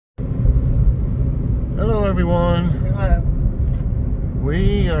everyone. Hello.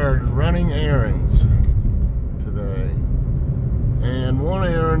 We are running errands today. And one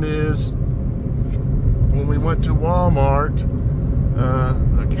errand is when we went to Walmart,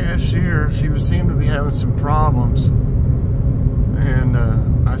 the cashier, she seemed to be having some problems. And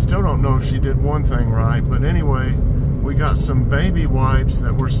I still don't know if she did one thing right. But anyway, we got some baby wipes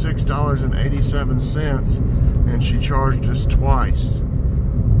that were $6.87. And she charged us twice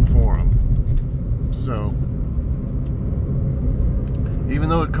for them. So, even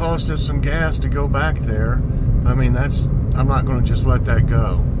though it cost us some gas to go back there, I mean, I'm not going to just let that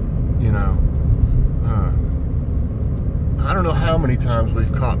go, you know. I don't know how many times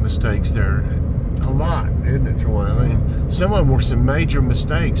we've caught mistakes there. A lot, isn't it, Troy? I mean, some of them were some major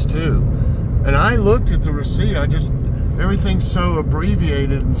mistakes, too. And I looked at the receipt. Everything's so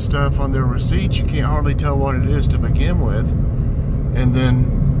abbreviated and stuff on their receipts, you can't hardly tell what it is to begin with. And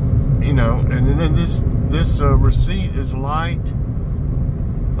then, you know, and then this receipt is light,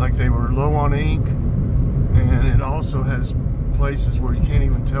 like they were low on ink, and it also has places where you can't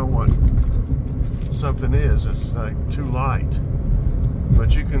even tell what something is. It's like too light.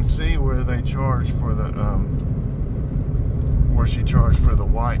 But you can see where they charge for the where she charged for the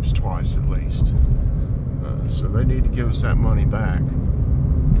wipes twice at least. So they need to give us that money back.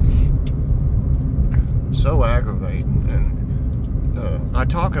 So aggravating. And I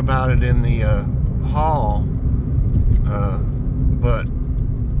talk about it in the haul, but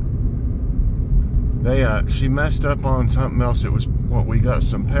she messed up on something else. It was what we got: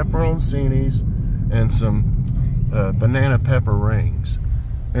 some pepperoncinis and some banana pepper rings.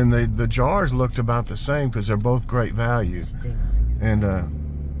 And the jars looked about the same because they're both great value. And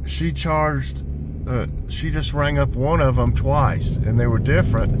she charged. She just rang up one of them twice, and they were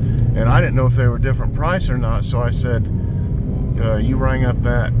different. And I didn't know if they were different price or not. So I said, "You rang up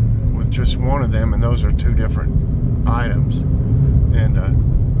that with just one of them, and those are two different items." And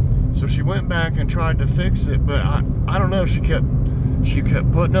so she went back and tried to fix it, but I don't know. She kept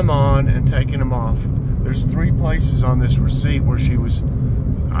putting them on and taking them off. There's 3 places on this receipt where she was.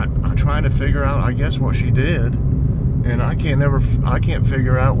 I'm trying to figure out, I guess, what she did, and I can't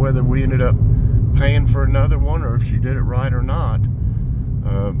figure out whether we ended up paying for another one or if she did it right or not.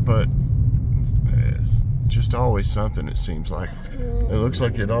 But it's just always something, it seems like. It looks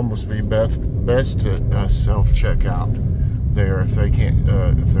like it'd almost be best to self-check out there if they can't,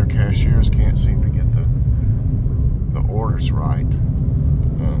 if their cashiers can't seem to get the orders right.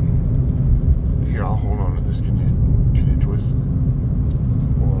 Here, I'll hold on to this. Can you twist it?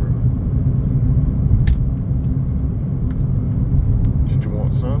 Water. Did you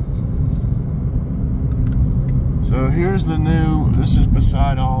want some? So here's the new. This is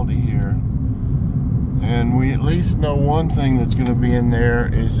beside Aldi here, and we at least know one thing that's going to be in there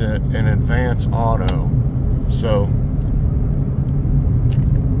is an advance auto. So,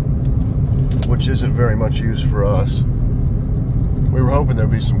 which isn't very much use for us. We were hoping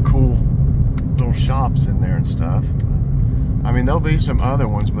there'd be some cool little shops in there and stuff. I mean, there'll be some other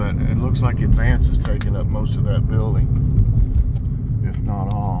ones, but it looks like Advance is taking up most of that building, if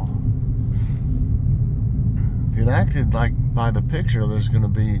not all. It acted like, by the picture, there's going to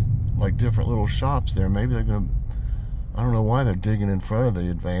be like different little shops there. Maybe they're going to, I don't know why they're digging in front of the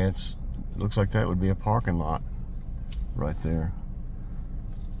Advance. It looks like that would be a parking lot right there.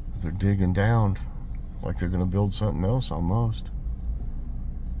 They're digging down like they're going to build something else almost.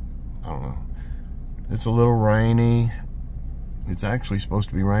 I don't know. It's a little rainy. It's actually supposed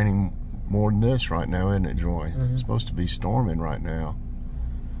to be raining more than this right now, isn't it, Joy? Mm-hmm. It's supposed to be storming right now.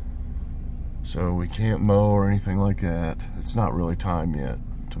 So we can't mow or anything like that. It's not really time yet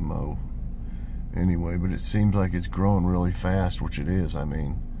to mow anyway, but it seems like it's growing really fast, which it is, I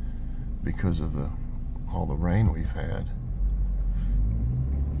mean, because of all the rain we've had.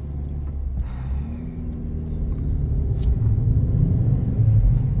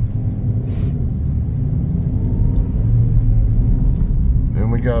 Then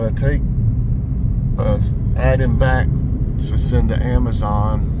we gotta take an item back to send to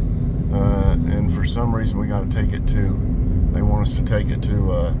Amazon, and for some reason we gotta take it to, they want us to take it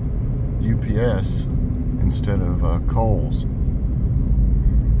to UPS instead of Kohl's.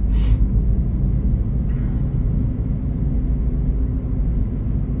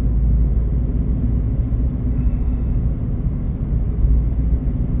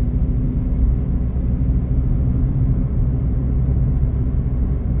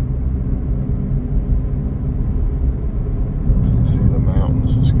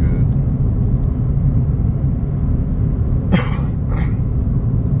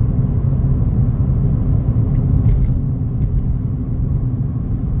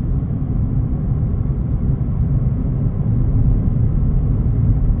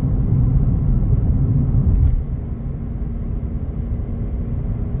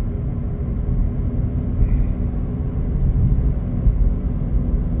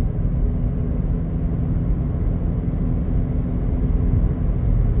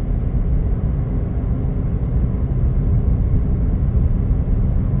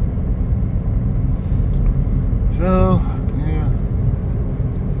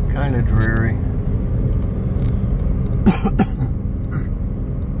 kind of dreary.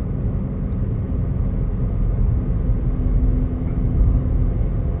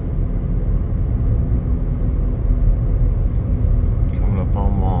 Coming up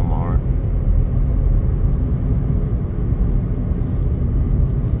on Walmart.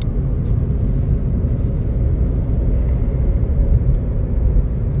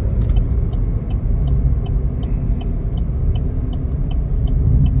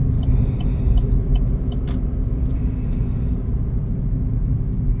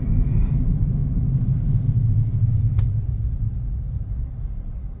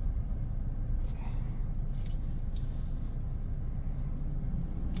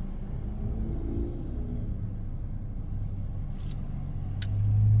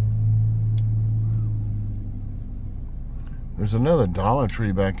 There's another Dollar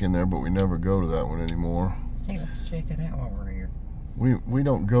Tree back in there, but we never go to that one anymore. Hey, let's check it out while we're here. We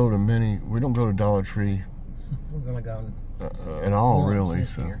don't go to many. We don't go to Dollar Tree. We're gonna go at all, really.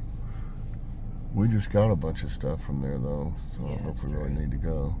 So year. we just got a bunch of stuff from there, though. So Yeah, I don't know if we really true. need to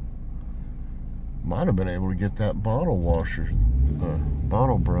go. Might have been able to get that bottle washer,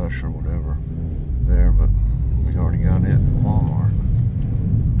 bottle brush or whatever there, but we already got it at Walmart.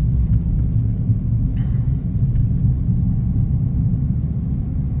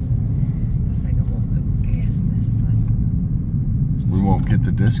 We won't get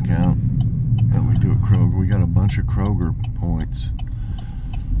the discount that we do at Kroger. We got a bunch of Kroger points.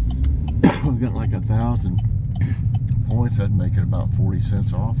 We got like 1,000 points. That'd make it about 40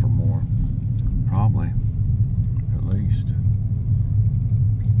 cents off or more, probably, at least.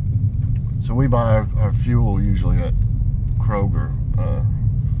 So we buy our fuel usually at Kroger.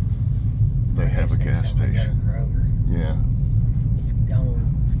 They have a gas station. Yeah. It's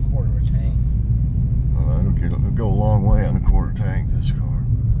going quarter of a tank. It'll go a long way on a quarter tank, this car.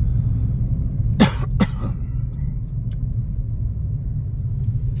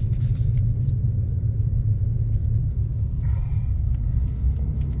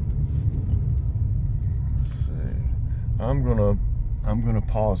 Let's see. I'm gonna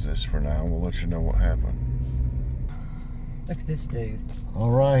pause this for now. We'll let you know what happened. Look at this dude. All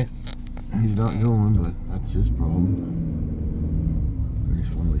right. He's not going, but that's his problem. I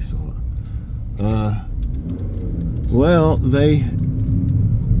just finally saw it. Well, they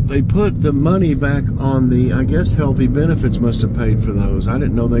put the money back on the, I guess Healthy Benefits must have paid for those. I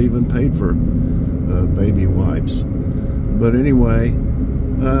didn't know they even paid for baby wipes. But anyway,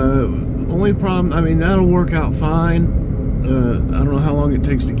 only problem, I mean, that'll work out fine. I don't know how long it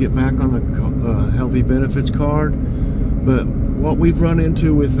takes to get back on the Healthy Benefits card. But what we've run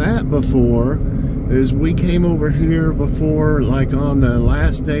into with that before is we came over here before, like on the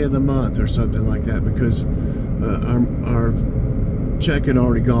last day of the month or something like that, because our check had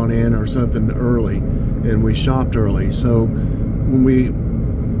already gone in or something early, and we shopped early. So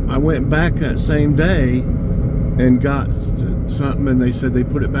when I went back that same day and got something, and they said they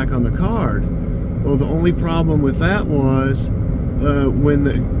put it back on the card. Well, the only problem with that was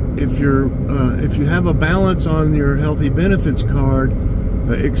if you have a balance on your Healthy Benefits card,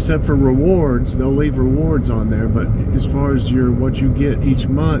 except for rewards, they'll leave rewards on there. But as far as what you get each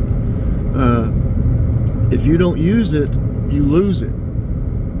month, if you don't use it, you lose it.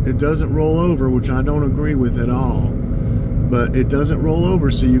 It doesn't roll over, which I don't agree with at all. But it doesn't roll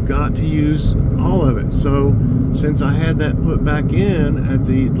over, so you've got to use all of it. So since I had that put back in at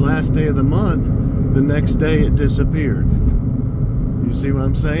the last day of the month, the next day it disappeared. You see what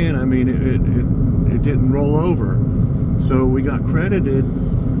I'm saying? I mean, it didn't roll over. So we got credited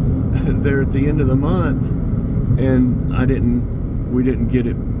there at the end of the month, and we didn't get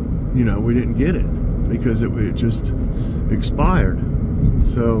it, we didn't get it because it just expired.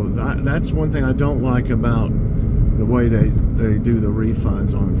 So that's one thing I don't like about the way they do the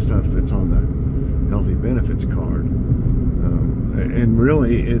refunds on stuff that's on the Healthy Benefits card. And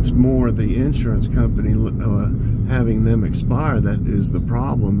really, it's more the insurance company having them expire that is the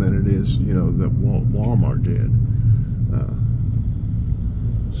problem than it is, that Walmart did.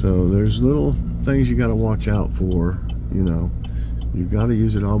 So there's little things you got to watch out for. You've got to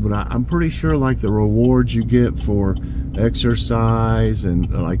use it all. But I'm pretty sure, like the rewards you get for exercise and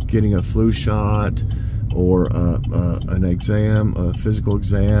like getting a flu shot or an exam, a physical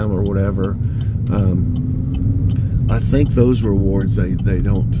exam or whatever. I think those rewards, they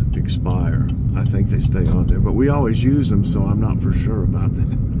don't expire. I think they stay on there. But we always use them, so I'm not for sure about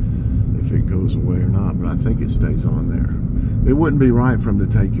that, if it goes away or not. But I think it stays on there. It wouldn't be right for them to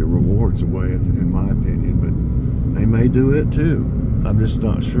take your rewards away, in my opinion. But they may do it too. I'm just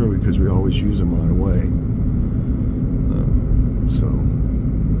not sure because we always use them right away. So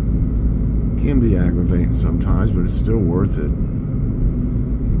Can be aggravating sometimes, but it's still worth it.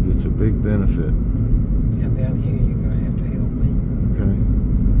 It's a big benefit. How about you? You're going to have to help me. Okay.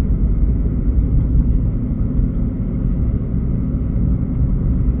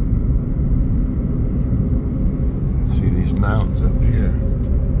 See these mountains up here.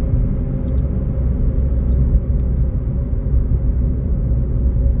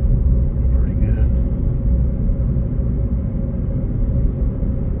 Pretty good.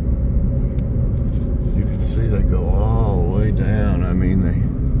 You can see they go all the way down. I mean, they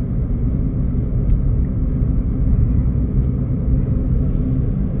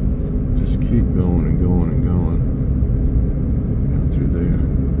just keep going and going and going down through there.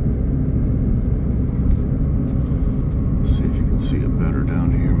 See if you can see it better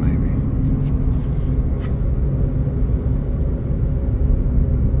down here, maybe.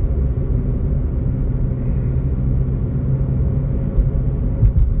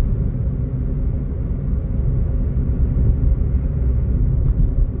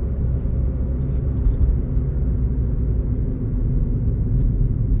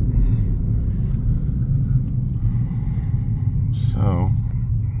 So,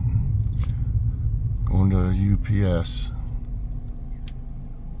 going to UPS.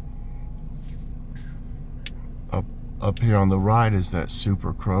 Up here on the right is that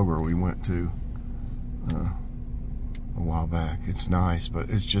Super Kroger we went to a while back. It's nice, but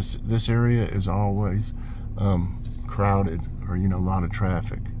it's just, this area is always crowded, or, you know, a lot of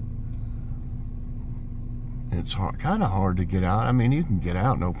traffic. It's kind of hard to get out. I mean, you can get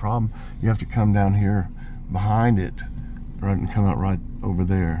out, no problem. You have to come down here behind it, right, and come out right over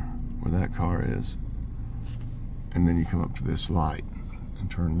there where that car is. And then you come up to this light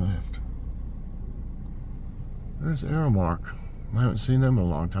and turn left. There's Aramark. I haven't seen them in a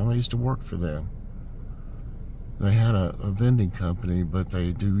long time. I used to work for them. They had a vending company, but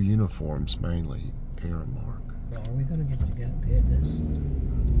they do uniforms mainly. Aramark. Are we going to get to go get this?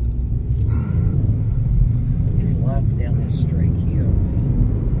 These lights down this street kill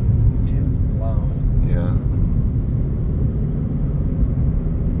me. Too long. Yeah.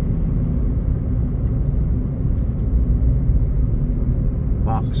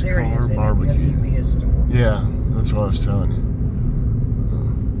 Boxcar barbecue. UPS store. Yeah, that's what I was telling you.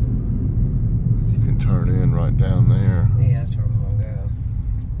 You can turn in right down there. Yeah, that's where I'm gonna go.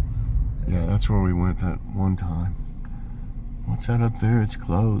 Yeah, that's where we went that one time. What's that up there? It's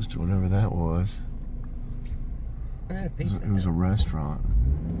closed, whatever that was. It was a restaurant.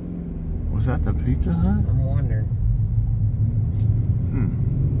 Was that the Pizza Hut? I'm wondering.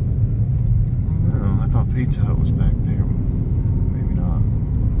 I thought Pizza Hut was back there. Maybe not.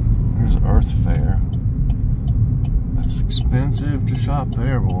 There's Earth Fair. That's expensive to shop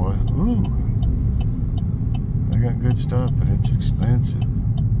there, boy. Ooh. They got good stuff, but it's expensive.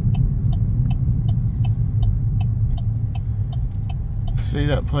 See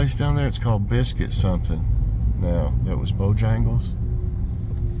that place down there? It's called Biscuit something. Now, that was Bojangles.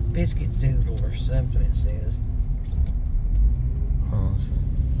 Biscuit Doodle or something it says. Oh,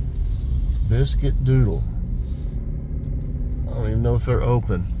 Biscuit Doodle. I don't even know if they're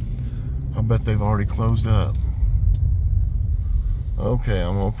open. I bet they've already closed up. Okay,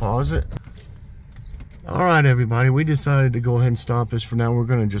 I'm gonna pause it. All right, everybody, we decided to go ahead and stop this for now. We're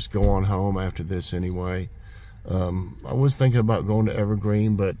gonna just go on home after this anyway. I was thinking about going to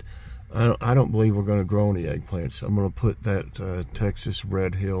Evergreen, but I don't believe we're gonna grow any eggplants. I'm gonna put that Texas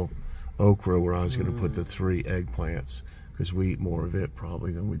Red Hill okra where I was gonna put the 3 eggplants, because we eat more of it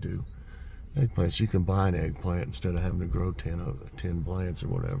probably than we do eggplants. You can buy an eggplant instead of having to grow 10 plants or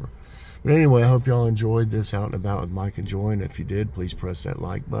whatever. But anyway, I hope y'all enjoyed this Out and About with Mike and Joy, and if you did, please press that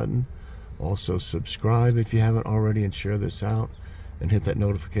like button. Also subscribe if you haven't already, and share this out, and hit that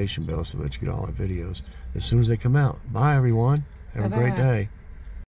notification bell so that you get all our videos as soon as they come out. Bye everyone. Have a great day.